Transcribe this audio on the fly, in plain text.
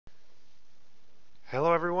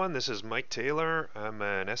Hello everyone, this is Mike Taylor. I'm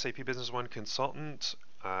an SAP Business One consultant.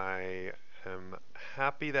 I am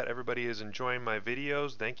happy that everybody is enjoying my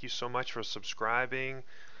videos. Thank you so much for subscribing.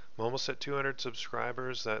 I'm almost at 200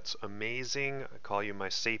 subscribers. That's amazing. I call you my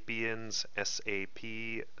sapiens,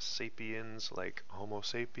 S-A-P, sapiens, like Homo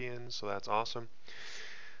sapiens, so that's awesome.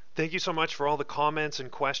 Thank you so much for all the comments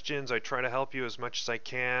and questions. I try to help you as much as I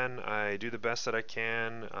can. I do the best that I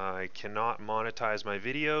can. I cannot monetize my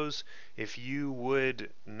videos. If you would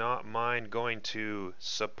not mind going to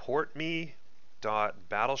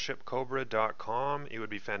supportme.battleshipcobra.com, it would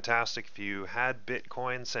be fantastic. If you had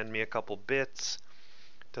Bitcoin, send me a couple bits.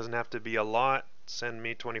 Doesn't have to be a lot. Send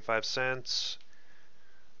me 25 cents.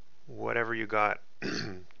 Whatever you got.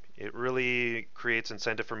 It really creates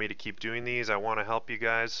incentive for me to keep doing these. I want to help you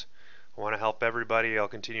guys. I want to help everybody. I'll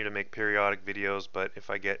continue to make periodic videos, but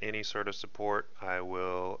if I get any sort of support, I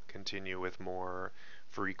will continue with more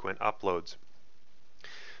frequent uploads.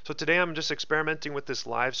 So today I'm just experimenting with this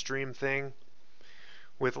live stream thing.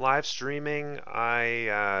 With live streaming,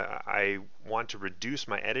 I want to reduce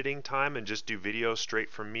my editing time and just do videos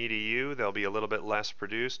straight from me to you. They'll be a little bit less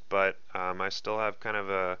produced, but I still have kind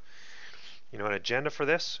of an agenda for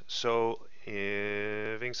this. So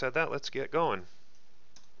having said that, let's get going.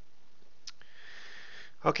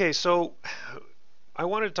 Okay, so I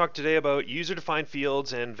wanted to talk today about user-defined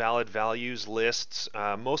fields and valid values lists.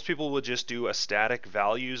 Most people will just do a static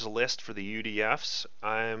values list for the UDFs.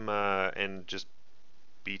 And just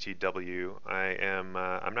BTW. I'm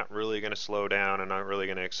not really going to slow down. I'm not really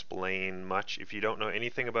going to explain much. If you don't know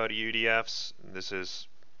anything about UDFs, this is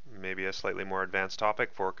maybe a slightly more advanced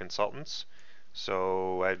topic for consultants.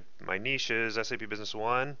 So my niche is SAP Business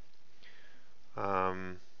One.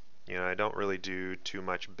 I don't really do too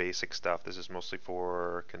much basic stuff. This is mostly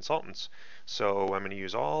for consultants. So I'm going to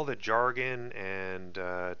use all the jargon and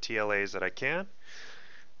TLAs that I can.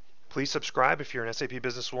 Please subscribe if you're an SAP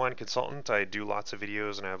Business One consultant. I do lots of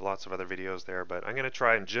videos and I have lots of other videos there, but I'm going to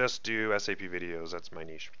try and just do SAP videos. That's my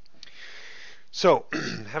niche. So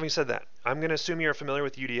having said that, I'm going to assume you're familiar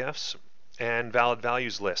with UDFs and valid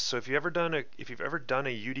values lists. So if you've ever done a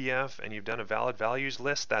UDF and you've done a valid values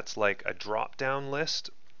list, that's like a drop-down list.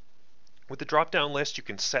 With the drop-down list, you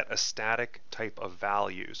can set a static type of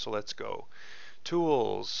value. So let's go.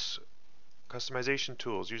 Tools, customization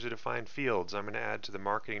tools, user-defined fields. I'm going to add to the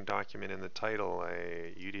marketing document in the title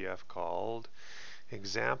a UDF called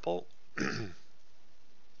example. I'm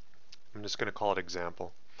just going to call it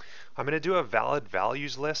example. I'm going to do a valid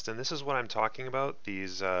values list, and this is what I'm talking about,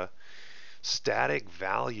 these static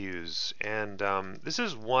values. And this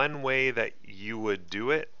is one way that you would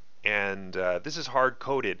do it. And this is hard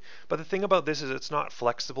coded, but the thing about this is it's not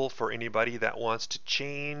flexible for anybody that wants to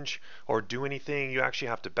change or do anything. You actually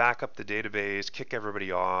have to back up the database, kick everybody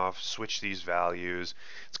off, switch these values.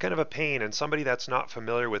 It's kind of a pain, and somebody that's not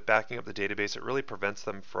familiar with backing up the database, it really prevents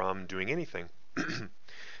them from doing anything.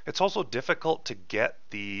 It's also difficult to get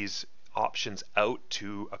these options out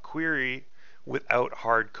to a query without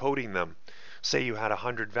hard coding them. Say you had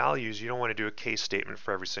 100 values, you don't want to do a case statement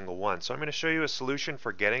for every single one. So I'm going to show you a solution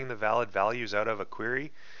for getting the valid values out of a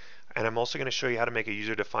query. And I'm also going to show you how to make a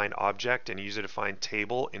user-defined object and user-defined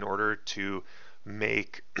table in order to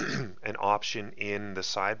make an option in the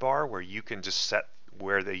sidebar where you can just set,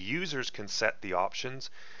 where the users can set the options.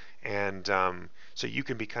 And so you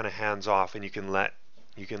can be kind of hands-off, and you can let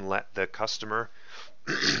the customer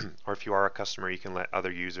or if you are a customer, you can let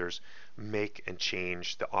other users make and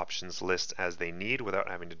change the options list as they need without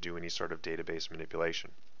having to do any sort of database manipulation.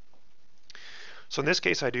 So in this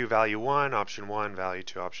case, I do value 1, option 1, value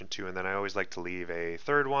 2, option 2, and then I always like to leave a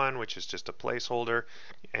third one, which is just a placeholder.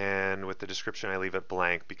 And with the description, I leave it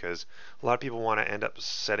blank because a lot of people want to end up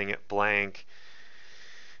setting it blank.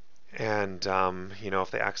 And if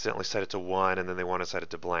they accidentally set it to 1 and then they want to set it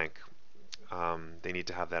to blank, they need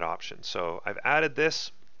to have that option. So I've added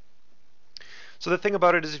this. So the thing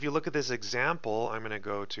about it is, if you look at this example, I'm going to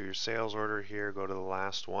go to your sales order here, go to the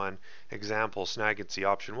last one, example. So now I can see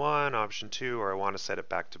option 1, option 2, or I want to set it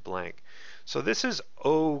back to blank. So this is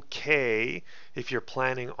okay if you're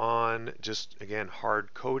planning on just, again,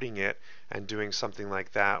 hard coding it and doing something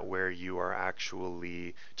like that where you are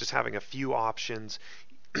actually just having a few options.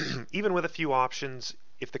 Even with a few options,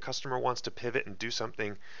 if the customer wants to pivot and do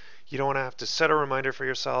something, you don't want to have to set a reminder for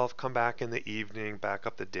yourself, come back in the evening, back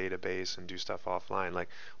up the database, and do stuff offline. Like,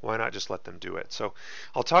 why not just let them do it? So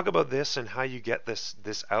I'll talk about this and how you get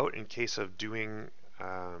this out in case of doing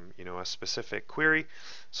a specific query.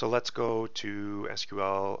 So let's go to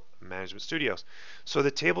SQL Management Studios. So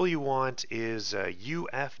the table you want is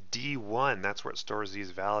UFD1. That's where it stores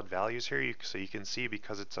these valid values here. So you can see,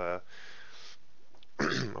 because it's a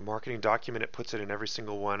a marketing document, it puts it in every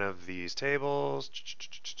single one of these tables.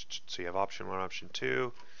 So you have option 1, option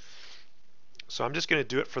 2. So I'm just going to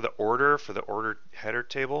do it for the order header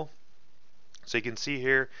table. So you can see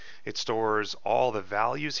here, it stores all the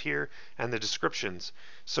values here and the descriptions.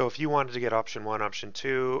 So if you wanted to get option 1, option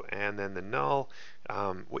 2, and then the null,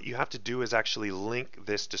 what you have to do is actually link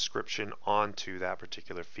this description onto that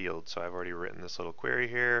particular field. So I've already written this little query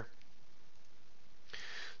here.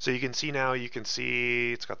 So you can see now,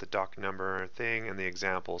 it's got the doc number thing and the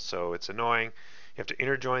example. So it's annoying. You have to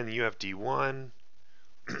interjoin the UFD1,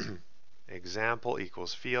 example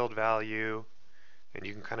equals field value, and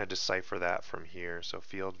you can kind of decipher that from here. So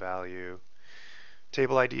field value,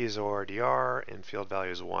 table ID is ORDR, and field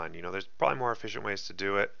value is 1. There's probably more efficient ways to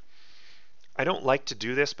do it. I don't like to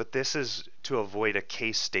do this, but this is to avoid a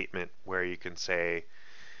case statement where you can say,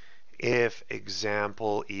 if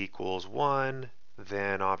example equals 1,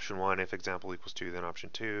 then option 1, if example equals 2, then option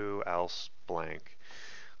 2, else blank.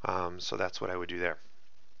 So that's what I would do there.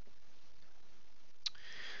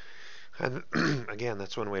 And again,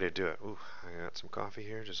 that's one way to do it. Ooh, I got some coffee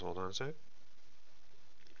here. Just hold on a sec.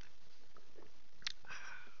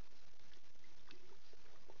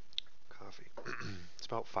 Coffee. It's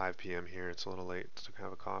about 5 p.m. here. It's a little late to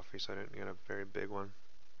have a coffee, so I didn't get a very big one.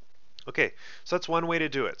 Okay, so that's one way to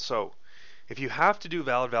do it. So if you have to do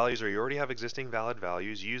valid values or you already have existing valid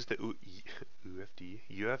values, use the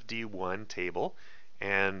UFD1 table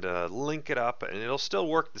and link it up, and it'll still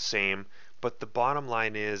work the same. But the bottom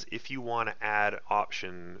line is, if you want to add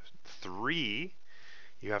option 3,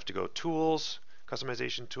 you have to go Tools,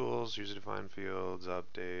 Customization Tools, User-Defined Fields,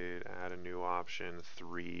 Update, add a new option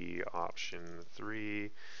 3,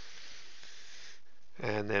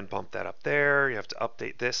 and then bump that up there. You have to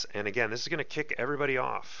update this, and again, this is going to kick everybody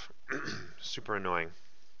off. Super annoying.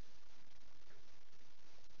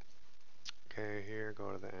 Okay, here,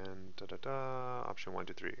 go to the end, option 1,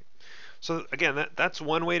 2, 3. So again, that's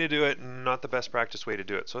one way to do it, not the best practice way to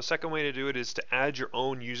do it. So a second way to do it is to add your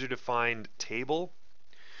own user-defined table.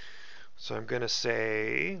 So I'm going to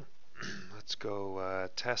say, let's go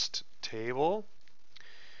test table,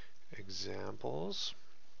 examples.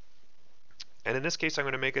 And in this case, I'm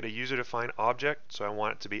going to make it a user-defined object, so I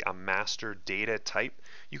want it to be a master data type.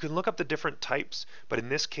 You can look up the different types, but in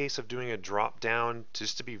this case of doing a drop-down,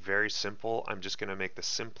 just to be very simple, I'm just going to make the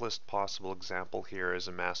simplest possible example here as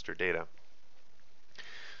a master data.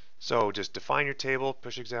 So just define your table,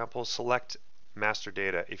 push example, select master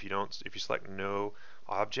data. If you select no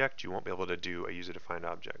object, you won't be able to do a user-defined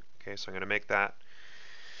object. Okay, so I'm going to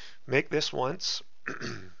make this once.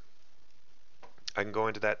 I can go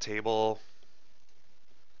into that table.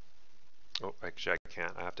 Oh, actually I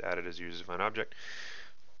can't. I have to add it as user-defined object.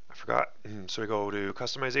 I forgot. So we go to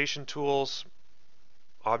Customization Tools,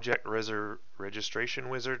 Object Registration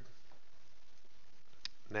Wizard.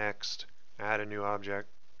 Next, add a new object.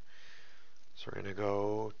 So we're going to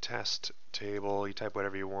go test table. You type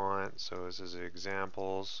whatever you want. So this is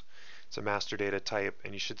examples. It's a master data type,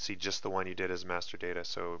 and you should see just the one you did as master data.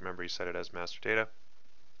 So remember, you set it as master data.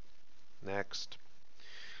 Next.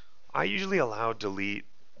 I usually allow delete.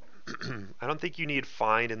 I don't think you need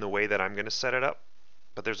find in the way that I'm going to set it up,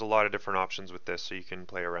 but there's a lot of different options with this, so you can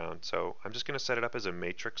play around. So I'm just going to set it up as a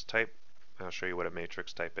matrix type. I'll show you what a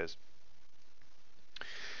matrix type is.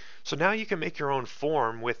 So now you can make your own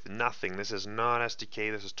form with nothing. This is not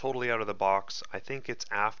SDK. This is totally out of the box. I think it's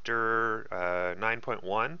after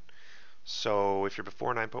 9.1. So if you're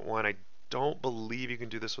before 9.1, I don't believe you can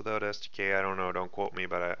do this without SDK. I don't know. Don't quote me,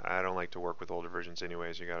 but I don't like to work with older versions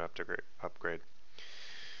anyways. You got to upgrade.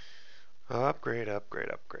 Upgrade.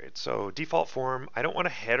 So default form, I don't want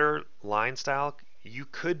a header line style. You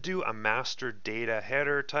could do a master data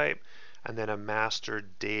header type and then a master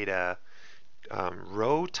data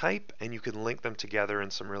row type, and you can link them together in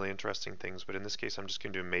some really interesting things. But in this case, I'm just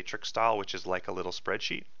going to do matrix style, which is like a little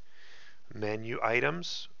spreadsheet. Menu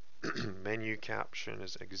items, menu caption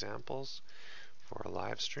is examples for a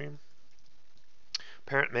live stream.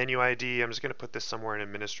 Parent menu ID, I'm just going to put this somewhere in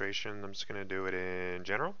administration. I'm just going to do it in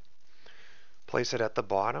general. Place it at the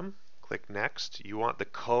bottom, click next. You want the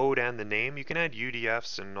code and the name. You can add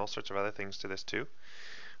UDFs and all sorts of other things to this too.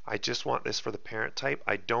 I just want this for the parent type.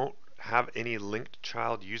 I don't have any linked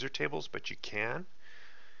child user tables, but you can.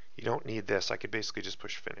 You don't need this. I could basically just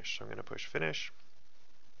push finish. So I'm going to push finish.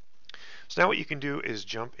 So now what you can do is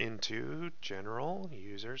jump into general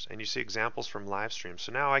users, and you see examples from live stream.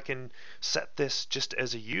 So now I can set this just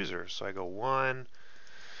as a user. So I go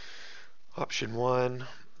option 1,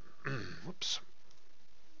 whoops,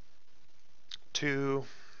 2,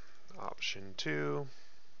 option 2,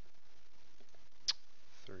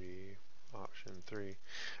 3, option option 3.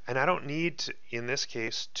 And I don't need to, in this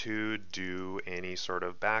case, to do any sort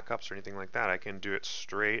of backups or anything like that. I can do it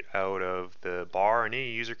straight out of the bar, and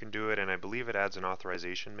any user can do it, and I believe it adds an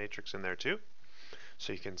authorization matrix in there too.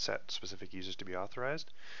 So you can set specific users to be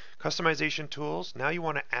authorized. Customization tools. Now you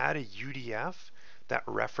want to add a UDF that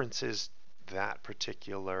references that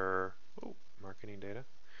particular marketing data. I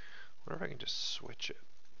wonder if I can just switch it.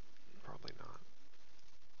 Probably not.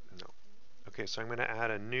 No. Okay, so I'm going to add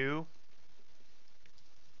a new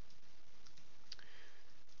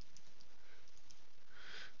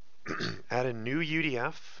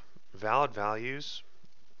UDF, valid values,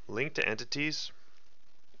 link to entities,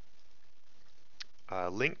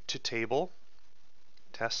 link to table,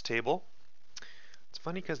 test table. It's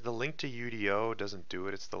funny because the link to UDO doesn't do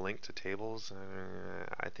it. It's the link to tables.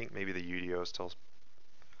 I think maybe the UDO still.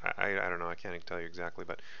 I don't know. I can't tell you exactly,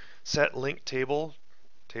 but set link table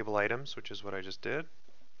items, which is what I just did.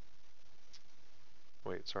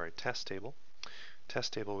 Wait, sorry, test table,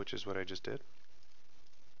 which is what I just did.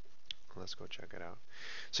 Let's go check it out.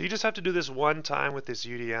 So you just have to do this one time with this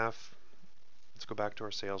UDF. Let's go back to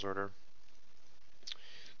our sales order.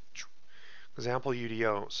 Example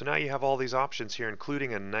UDO. So now you have all these options here,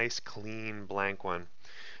 including a nice clean blank one.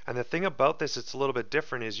 And the thing about this, it's a little bit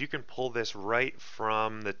different, is you can pull this right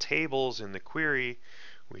from the tables in the query.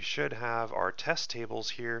 We should have our test tables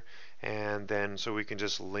here, and then so we can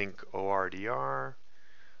just link ORDR.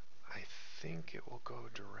 I think it will go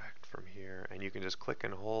direct from here, and you can just click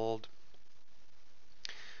and hold.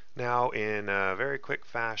 Now in a very quick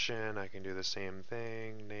fashion, I can do the same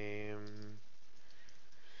thing, name.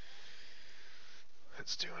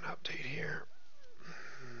 Let's do an update here.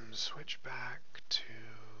 Switch back to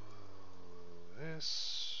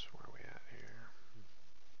this. Where are we at here?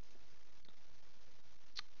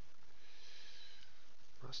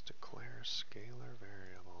 Must declare scalar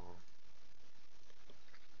variable.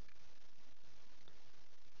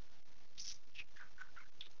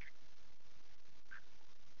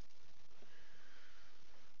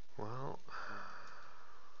 Well,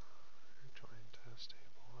 join test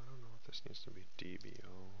table. I don't know if this needs to be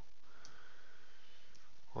DBO.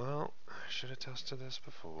 Well, I should have tested this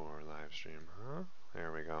before live stream, huh?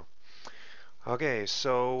 There we go. Okay,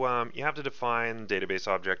 so you have to define database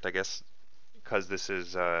object, I guess, because this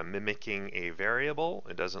is mimicking a variable.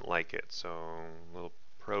 It doesn't like it, so a little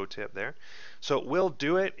pro tip there. So it will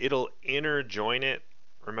do it. It'll inner join it.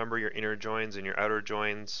 Remember your inner joins and your outer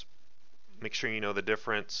joins. Make sure you know the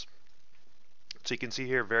difference. So you can see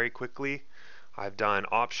here very quickly, I've done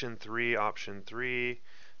option 3, option 3.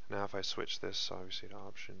 Now if I switch this obviously to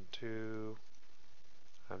option 2,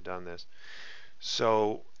 I've done this.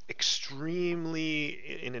 So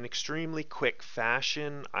in an extremely quick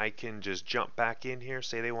fashion, I can just jump back in here,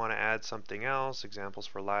 say they want to add something else, examples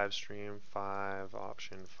for live stream 5,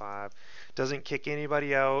 option 5. Doesn't kick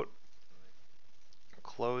anybody out.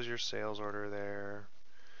 Close your sales order there.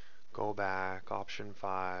 Go back, option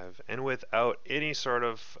 5, and without any sort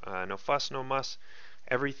of no fuss, no muss,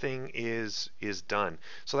 everything is done.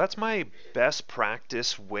 So that's my best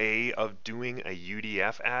practice way of doing a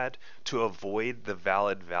UDF ad to avoid the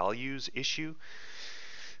valid values issue.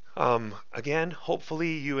 Again,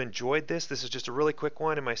 hopefully you enjoyed this. This is just a really quick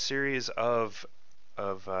one in my series of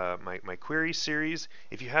my query series.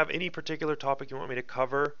 If you have any particular topic you want me to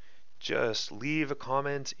cover, just leave a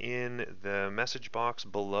comment in the message box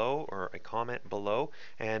below, or a comment below,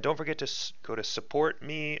 and don't forget to go to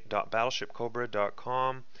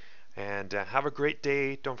supportme.battleshipcobra.com, and have a great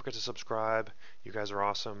day. Don't forget to subscribe. You guys are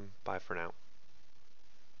awesome. Bye for now.